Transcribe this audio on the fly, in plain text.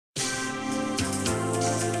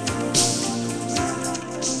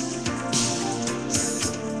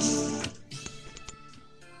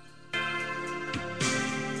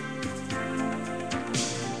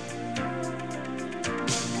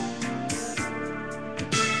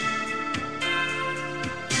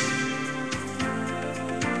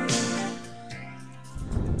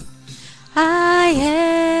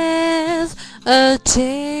a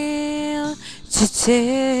tale to tell.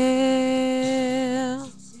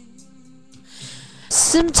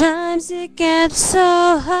 Sometimes it gets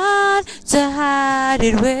so hard to hide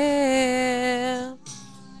it well.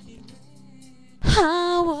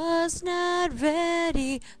 I was not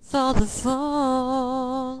ready for the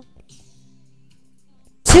fall,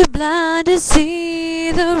 too blind to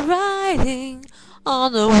see the writing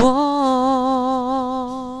on the wall.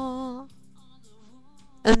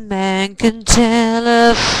 A man can tell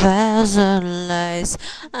 1,000 lies.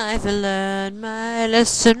 I've learned my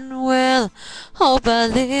lesson well. Hope I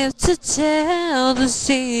live to tell the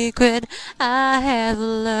secret I have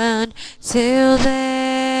learned. Till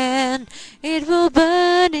then, it will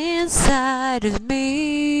burn inside of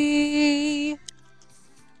me.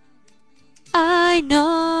 I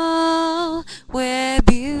know where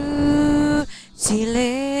beauty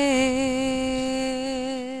lives.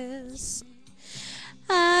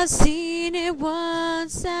 I've seen it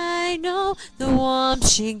once, I know the warmth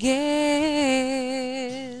she gives.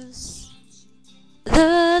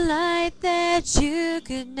 The light that you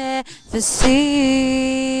could never see.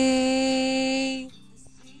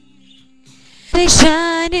 They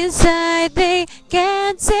shine inside, they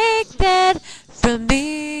can't take that from me.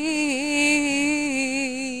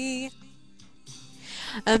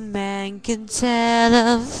 A man can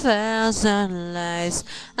tell 1,000 lies.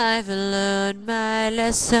 I've learned my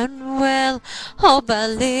lesson well. Hope I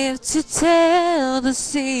live to tell the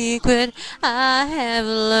secret I have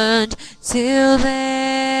learned. Till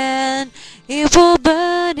then, it will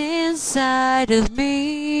burn inside of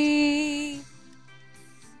me.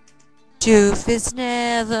 Truth is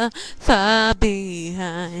never far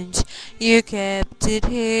behind. You kept it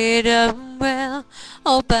hidden well.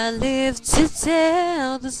 Hope I live to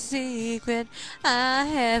tell the secret I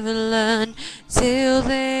have learned. Till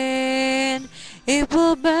then, it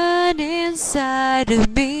will burn inside of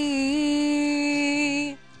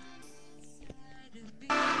me.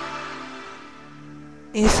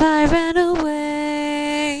 If I ran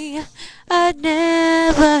away, I'd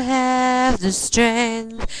never have the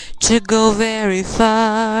strength to go very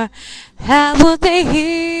far. How would they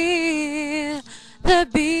hear the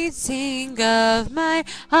beating of my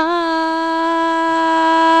heart?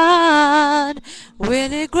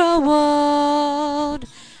 Will it grow old,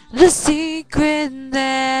 the secret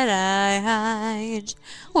that I hide?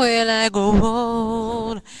 Will I grow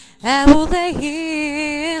old? How will they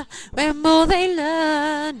hear? When will they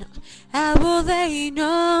learn? How will they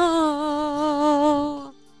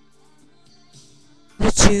know?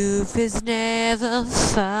 The truth is never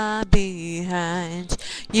far behind.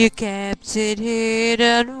 You kept it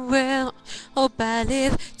hidden well. Hope I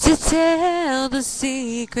live to tell the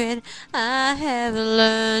secret I have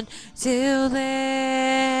learned. Till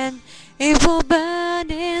then, it will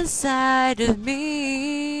burn inside of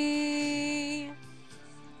me.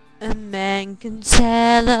 A man can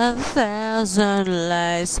tell 1,000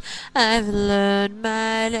 lies. I've learned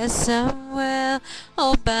my lesson well.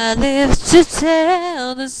 Hope I live to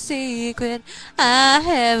tell the secret I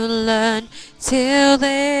have learned. Till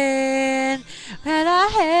then, when I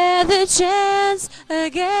have the chance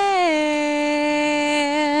again.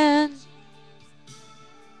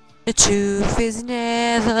 The truth is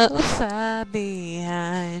never far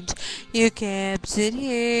behind. You kept it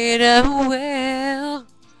hidden well.